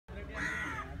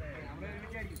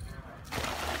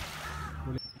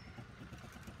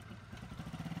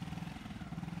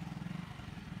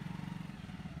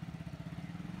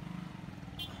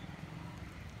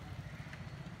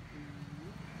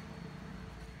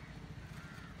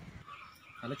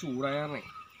നല്ല ചൂടായേ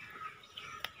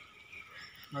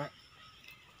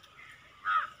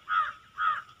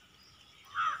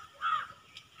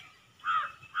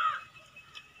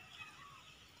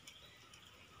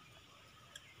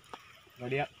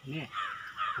റെഡിയാ.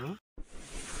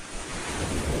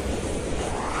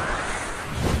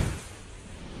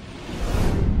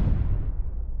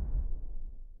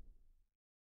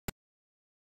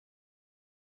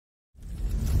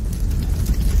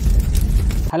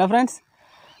 Hello friends,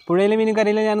 പുഴയിലെ മീനും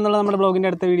കരയിലെ ഞാനെന്നുള്ള നമ്മുടെ ബ്ലോഗിൻ്റെ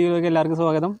അടുത്ത വീഡിയോയിലേക്ക് എല്ലാവർക്കും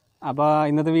സ്വാഗതം. അപ്പോൾ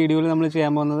ഇന്നത്തെ വീഡിയോയിൽ നമ്മൾ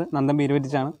ചെയ്യാൻ പോകുന്നത് നന്ദൻ പീര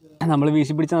പറ്റിച്ചാണ്. നമ്മൾ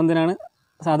വീശി പിടിച്ച നന്ദനാണ്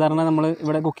സാധാരണ നമ്മൾ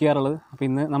ഇവിടെ കുക്ക് ചെയ്യാറുള്ളത്. അപ്പോൾ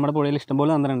ഇന്ന് നമ്മുടെ പുഴയിൽ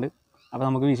ഇഷ്ടംപോലെ നന്ദനുണ്ട്. അപ്പോൾ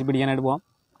നമുക്ക് വീശി പിടിക്കാനായിട്ട് പോകാം.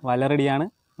 വല റെഡിയാണ്,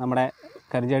 നമ്മുടെ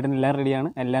കറിചായിട്ടും എല്ലാം റെഡിയാണ്,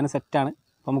 എല്ലാം സെറ്റാണ്.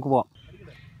 അപ്പോൾ നമുക്ക് പോകാം.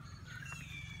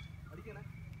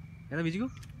 ഏതാ വീശിക്കൂ?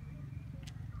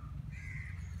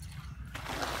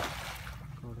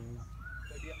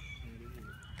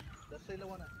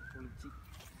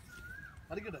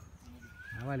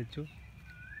 ആ വലിച്ചു.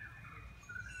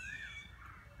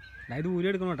 ഇത് ഊരി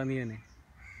എടുക്കണം കേട്ടോ നീ തന്നെ.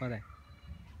 അപ്പോൾ അതെ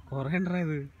കുറേ ഉണ്ടോ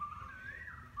ഇത്.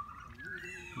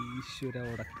 ഈശ്വര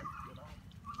ഉടക്കം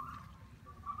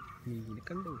മീനെ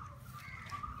കണ്ടു.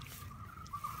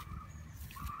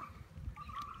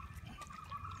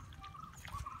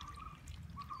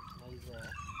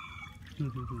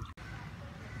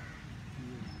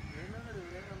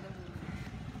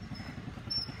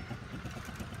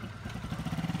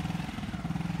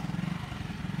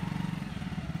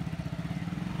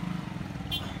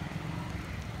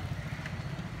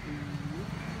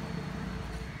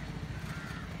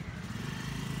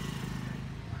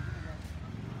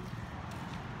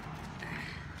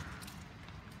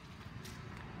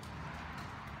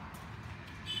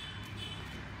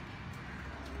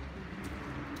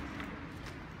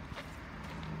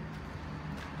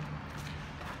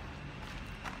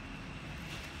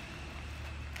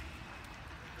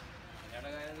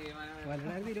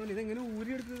 ഇതെങ്ങനെ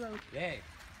ഊരിയെടുത്തതാണ്.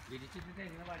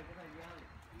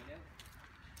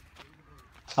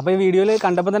 അപ്പോൾ ഈ വീഡിയോയിൽ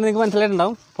കണ്ടപ്പോൾ തന്നെ നിങ്ങൾക്ക്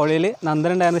മനസ്സിലായിട്ടുണ്ടാവും, പുഴയിൽ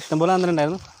നന്ദൻ ഉണ്ടായിരുന്നു, ഇഷ്ടംപോലെ നന്ദൻ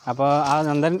ഉണ്ടായിരുന്നു. അപ്പോൾ ആ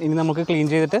നന്ദൻ ഇനി നമുക്ക് ക്ലീൻ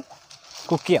ചെയ്തിട്ട്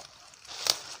കുക്ക് ചെയ്യാം.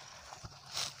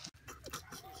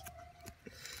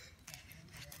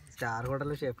 സ്റ്റാർ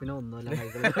ഹോട്ടലിലെ ഷെഫിനെ ഒന്നുമല്ല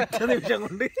നിമിഷം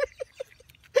കൊണ്ട്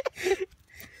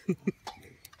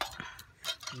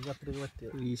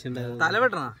തല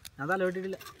വെട്ടണ. ഞാൻ തല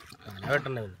വെട്ടിട്ടില്ല. തല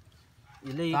വെട്ടണ്ടാവില്ല.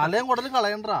 ഇല്ല, ഈ തലയും കുടലും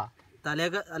കളയണ്ടാ.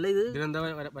 തലയൊക്കെ അല്ല, ഇത് ഇതിനെന്താ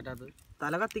പറ്റാത്തത്?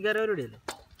 തല കത്തിക്കാരെ പരിപാടിയല്ലേ.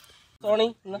 സോണി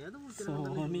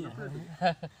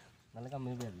നല്ല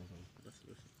കമ്പനി പേരുന്നു.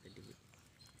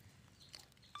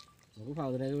 നമുക്ക്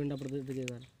ഫാദറായി വേണ്ട അപ്പുറത്ത് ഇത്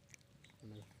ചെയ്താൽ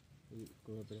ഈ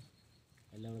കുഴപ്പമില്ല.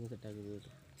 എല്ലാം കൂടെ സെറ്റാക്കി പോയിട്ട്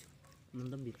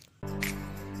മുണ്ടം പീര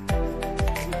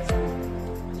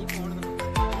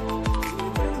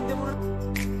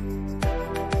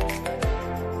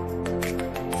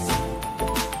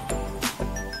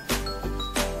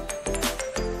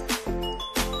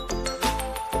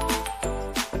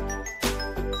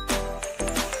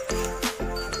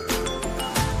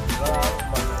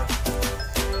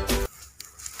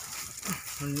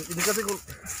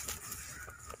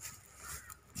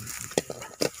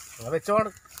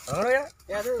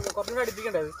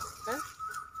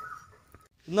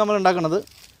ഇന്ന് നമ്മൾ ഉണ്ടാക്കുന്നത്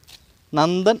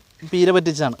നന്ദൻ പീര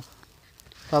പറ്റിച്ചാണ്.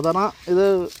 സാധാരണ ഇത്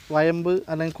വയമ്പ്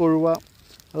അല്ലെങ്കിൽ കൊഴുവ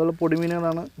അതുപോലെ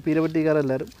പൊടിമീനുകളാണ് പീര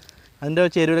പറ്റിക്കാരെല്ലാവരും. അതിൻ്റെ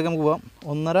ചേരുവയിലേക്ക് നമുക്ക് പോകാം.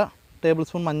 1.5 ടേബിൾ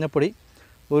സ്പൂൺ മഞ്ഞൾപ്പൊടി,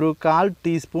 ഒരു 1/4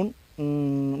 ടീസ്പൂൺ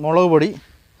മുളക് പൊടി,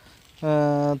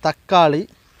 തക്കാളി,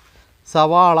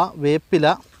 സവാള, വേപ്പില,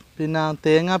 പിന്നെ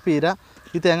തേങ്ങാപ്പീര.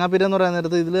 ഈ തേങ്ങാപ്പീര എന്ന് പറയുന്ന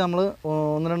നേരത്ത് ഇതിൽ നമ്മൾ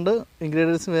 1-2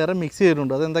 ഇൻഗ്രീഡിയൻസ് വേറെ മിക്സ്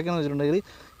ചെയ്തിട്ടുണ്ട്. അതെന്തൊക്കെയാണെന്ന് വെച്ചിട്ടുണ്ടെങ്കിൽ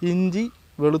ഇഞ്ചി,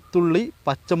 വെളുത്തുള്ളി,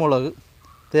 പച്ചമുളക്,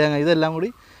 തേങ്ങ ഇതെല്ലാം കൂടി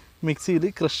മിക്സിയിൽ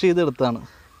ക്രഷ് ചെയ്തെടുത്താണ്.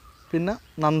 പിന്നെ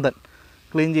നന്ദൻ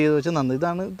ക്ലീൻ ചെയ്ത് വെച്ച നന്ദൻ.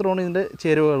 ഇതാണ് ഇത്രയാണ് ഇതിൻ്റെ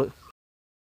ചേരുവകൾ.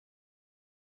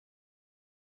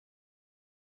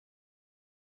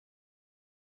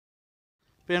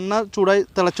 എണ്ണ ചൂടായി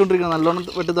തിളച്ചുകൊണ്ടിരിക്കുന്നത്, നല്ലോണം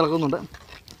വെട്ടി തിളക്കുന്നുണ്ട്.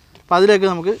 അപ്പോൾ അതിലേക്ക്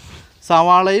നമുക്ക്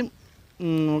സവാളയും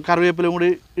കറിവേപ്പിലയും കൂടി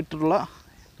ഇട്ടിട്ടുള്ള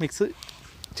മിക്സ്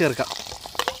ചേർക്കാം.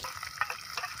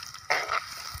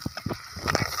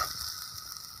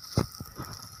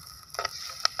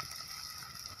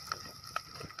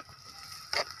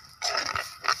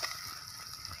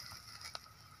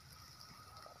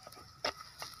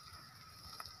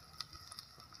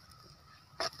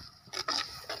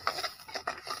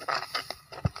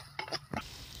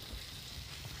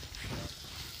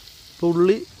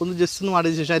 ഉള്ളി ഒന്ന് ജസ്റ്റ് ഒന്ന്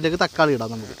വാടിയ ശേഷം അതിലേക്ക് തക്കാളി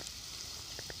ഇടാം. നമുക്ക്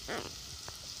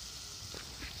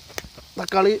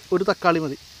ഒരു തക്കാളി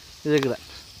മതി ഇതിലേക്ക് ഇടാൻ.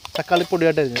 തക്കാളി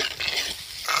പൊടിയായിട്ട് അരിഞ്ഞു.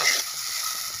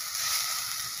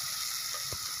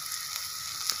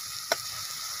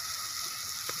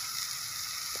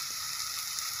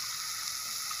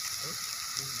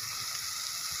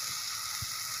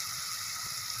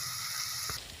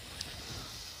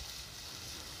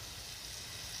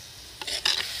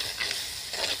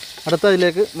 അടുത്ത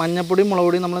അതിലേക്ക് മഞ്ഞപ്പൊടിയും മുളക്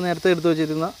പൊടിയും നമ്മൾ നേരത്തെ എടുത്ത്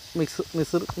വെച്ചിരുന്ന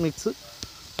മിക്സ്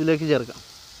ഇതിലേക്ക് ചേർക്കാം.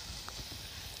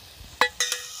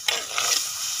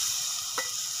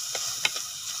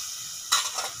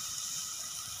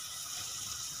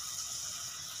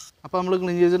 അപ്പോൾ നമ്മൾ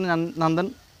ക്ലീൻ ചെയ്തിട്ട് നന്ദൻ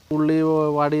ഉള്ളി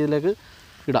വാടി ഇതിലേക്ക്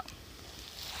ഇടാം.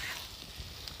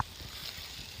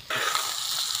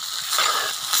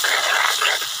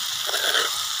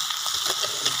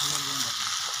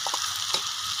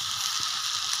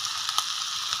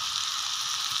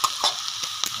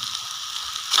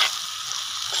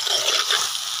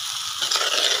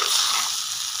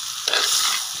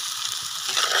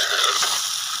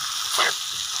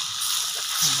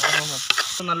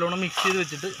 നല്ലോണം മിക്സ് ചെയ്ത്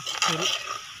വെച്ചിട്ട് ഒരു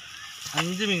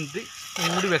 5 മിനിറ്റ്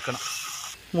മൂടി വെക്കണം.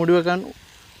 മൂടി വെക്കാൻ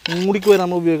മൂടിക്ക് വരെ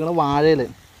നമ്മൾ ഉപയോഗിക്കണം വാഴയില.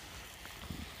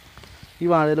 ഈ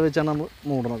വാഴയില വെച്ചാണ് നമ്മൾ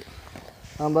മൂടുന്നത്.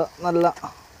 അതാകുമ്പോൾ നല്ല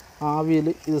ആവിയിൽ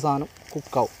ഇത് സാധനം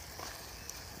കുക്കാവും.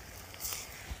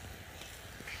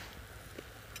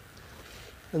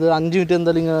 ഇത് 5 മിനിറ്റ്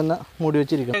എന്തായാലും ഇങ്ങനെ തന്നെ മൂടി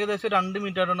വെച്ചിരിക്കും. ഏകദേശം 2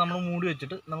 മിനിറ്റ് ആയിട്ടാണ് നമ്മൾ മൂടി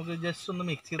വെച്ചിട്ട് നമുക്ക് ജസ്റ്റ് ഒന്ന്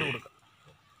മിക്സ് ചെയ്ത് കൊടുക്കാം.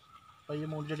 പയ്യെ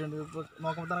മൂടിച്ചിട്ടുണ്ട്. ഇപ്പോൾ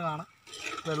നോക്കുമ്പോൾ തന്നെ കാണാം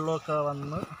വെള്ളമൊക്കെ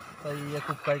വന്ന് പയ്യെ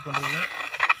കുക്കായിക്കൊണ്ടിരിക്കുന്നു.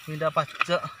 ഇതിൻ്റെ ആ പച്ച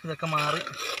ഇതൊക്കെ മാറി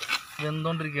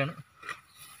വെന്തുകൊണ്ടിരിക്കുകയാണ്.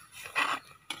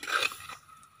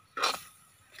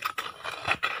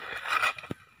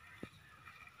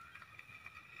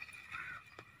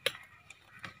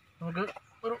 നമുക്ക്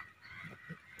ഒരു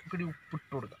പിടി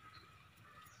ഉപ്പിട്ട് കൊടുക്കാം.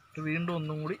 വീണ്ടും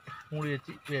ഒന്നും കൂടി മൂടി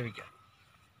വെച്ച് വേവിക്കാം.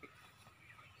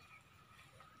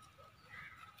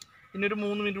 പിന്നെ ഒരു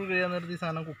 3 മിനിറ്റ് കൂടി കഴിയാൻ നേരത്ത് ഈ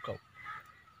സാധനം കുക്കാവും.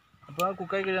 അപ്പോൾ ആ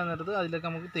കുക്കായി കഴിയാൻ നേരത്ത് അതിലേക്ക്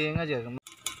നമുക്ക് തേങ്ങ ചേർക്കണം.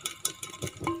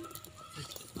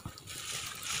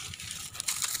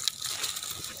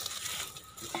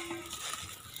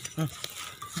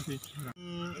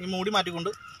 ഈ മൂടി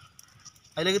മാറ്റിക്കൊണ്ട്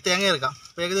അതിലേക്ക് തേങ്ങ ചേർക്കാം.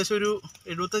 അപ്പോൾ ഏകദേശം ഒരു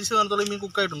 75% മീൻ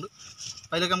കുക്കായിട്ടുണ്ട്.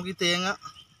 അതിലേക്ക് നമുക്ക് ഈ തേങ്ങ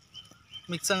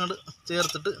മിക്സ് അങ്ങോട്ട്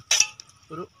ചേർത്തിട്ട്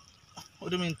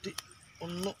ഒരു മിനിറ്റ്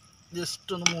ഒന്ന്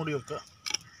ജസ്റ്റ് ഒന്ന് മൂടി വെക്കുക.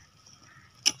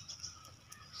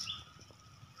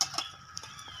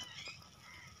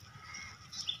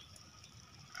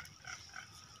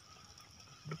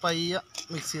 പയ്യ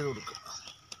മിക്സ് ചെയ്ത് കൊടുക്കുക.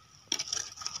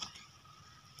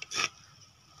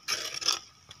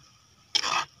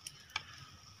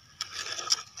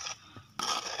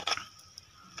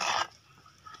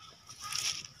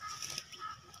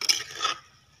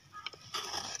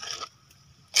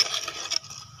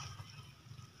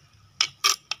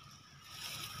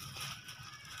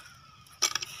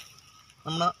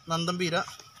 നമ്മുടെ നന്ദൻ പീര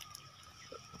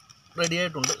റെഡി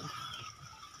ആയിട്ടുണ്ട്.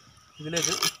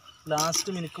 ഇതിലേക്ക്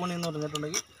ലാസ്റ്റ് മിനുക്ക് മണി എന്ന്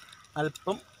പറഞ്ഞിട്ടുണ്ടെങ്കിൽ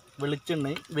അല്പം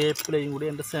വെളിച്ചെണ്ണയും വേപ്പിലയും കൂടി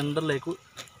എൻ്റെ സെൻറ്ററിലേക്ക്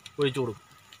ഒഴിച്ചു കൊടുക്കും.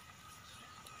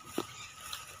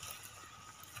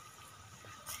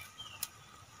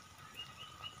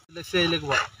 അതിലേക്ക്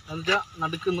പോകാം. എന്നുവെച്ചാൽ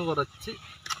നടുക്കുന്ന് കുറച്ച്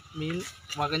മീൻ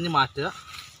വകഞ്ഞ് മാറ്റുക.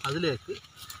 അതിലേക്ക്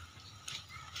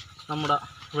നമ്മുടെ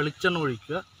വെളിച്ചെണ്ണ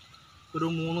ഒഴിക്കുക. ഒരു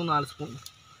 3-4 സ്പൂൺ.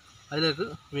 അതിലേക്ക്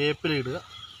വേപ്പില ഇടുക.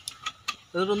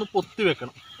 എന്നിട്ടൊന്ന് പൊത്തി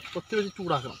വെക്കണം. പൊത്തി വെച്ച്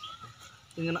ചൂടാക്കണം.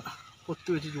 ഇങ്ങനെ പൊത്തി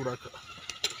വെച്ച് ചൂടാക്കുക.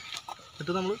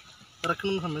 എന്നിട്ട് നമ്മൾ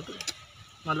ഇറക്കുന്ന സമയത്ത്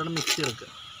നല്ലോണം മിക്സ് ചെയ്തെടുക്കുക.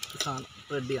 ഈ സാധനം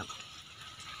റെഡിയാണ്.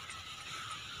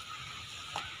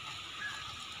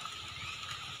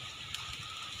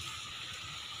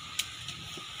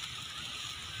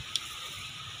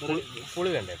 പുളി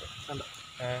വേണ്ടേ? വേണ്ട.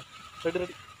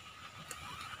 റെഡി.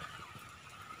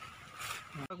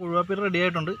 കൊഴുവാപ്പീര റെഡി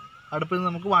ആയിട്ടുണ്ട്. അടുപ്പിൽ നിന്ന്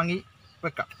നമുക്ക് വാങ്ങി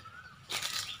വെക്കാം.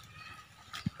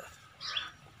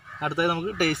 അടുത്തായി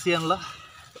നമുക്ക് ടേസ്റ്റ് ചെയ്യാനുള്ള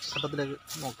ഘട്ടത്തിലേക്ക്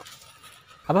നോക്കാം.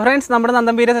 അപ്പോൾ ഫ്രണ്ട്സ്, നമ്മുടെ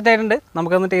നന്ദൻ പീര സെറ്റ് ആയിട്ടുണ്ട്.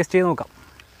 നമുക്കൊന്ന് ടേസ്റ്റ് ചെയ്ത് നോക്കാം.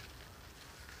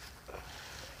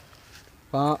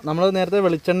 അപ്പോൾ നമ്മൾ നേരത്തെ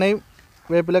വെളിച്ചെണ്ണയും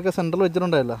വേപ്പിലൊക്കെ സെൻറ്ററിൽ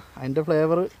വെച്ചിട്ടുണ്ടായല്ലോ, അതിൻ്റെ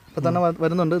ഫ്ലേവർ ഇപ്പോൾ തന്നെ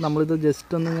വരുന്നുണ്ട്. നമ്മളിത്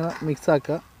ജസ്റ്റ് ഒന്ന് ഇങ്ങനെ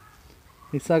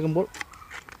മിക്സാക്കുമ്പോൾ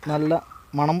നല്ല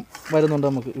മണം വരുന്നുണ്ട്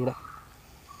നമുക്ക് ഇവിടെ.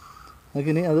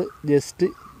 നമുക്കിനി അത് ജസ്റ്റ്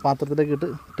പാത്രത്തിലേക്ക് ഇട്ട്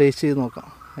ടേസ്റ്റ് ചെയ്ത് നോക്കാം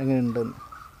എങ്ങനെയുണ്ടെന്ന്.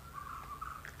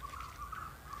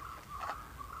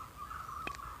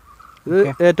 ഇത്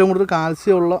ഏറ്റവും കൂടുതൽ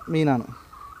കാൽസ്യം ഉള്ള മീനാണ്.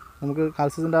 നമുക്ക്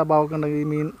കാൽസ്യത്തിൻ്റെ അഭാവമൊക്കെ ഉണ്ടെങ്കിൽ ഈ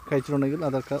മീൻ കഴിച്ചിട്ടുണ്ടെങ്കിൽ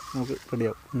അതൊക്കെ നമുക്ക്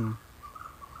റെഡിയാവും.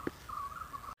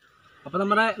 അപ്പോൾ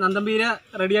നമ്മുടെ നന്ദൻ പീര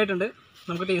റെഡി ആയിട്ടുണ്ട്.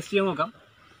 നമുക്ക് ടേസ്റ്റ് ചെയ്യാൻ നോക്കാം.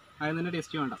 ആദ്യം തന്നെ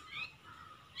ടേസ്റ്റ് ചെയ്യണ്ട.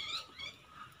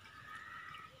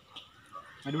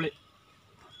 അടിപൊളി.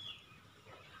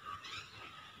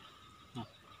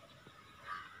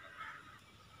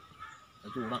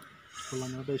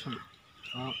 നല്ല ടേസ്റ്റ് ഉണ്ട്.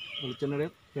 ആ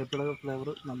വെളിച്ചെണ്ണയുടെയും വേപ്പിലയുടെ ഫ്ലേവർ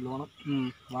നല്ലോണം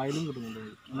വായിലും കിട്ടുന്നുണ്ട്.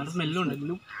 നല്ല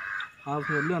സ്മെല്ലുണ്ട്. ആ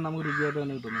സ്മെല്ല് തന്നെ നമുക്ക് രുചിയായിട്ട്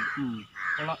തന്നെ കിട്ടുന്നുണ്ട്.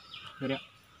 കൊള്ളാം. ശരിയാ.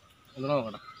 എന്താ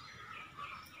നോക്കട്ടെ.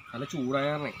 നല്ല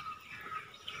ചൂടായേ.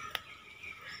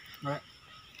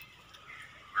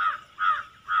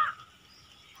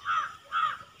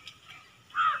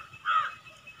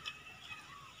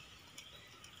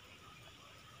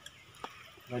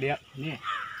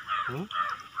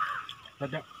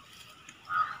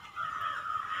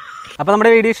 അപ്പോൾ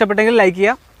നമ്മുടെ വീഡിയോ ഇഷ്ടപ്പെട്ടെങ്കിൽ ലൈക്ക്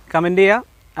ചെയ്യുക, കമൻറ്റ് ചെയ്യുക.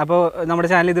 അപ്പോൾ നമ്മുടെ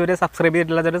ചാനൽ ഇതുവരെ സബ്സ്ക്രൈബ്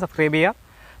ചെയ്തിട്ടില്ലാത്തവരെ സബ്സ്ക്രൈബ് ചെയ്യുക.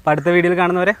 അപ്പോൾ അടുത്ത വീഡിയോയിൽ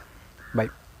കാണുന്നവരെ ബൈ.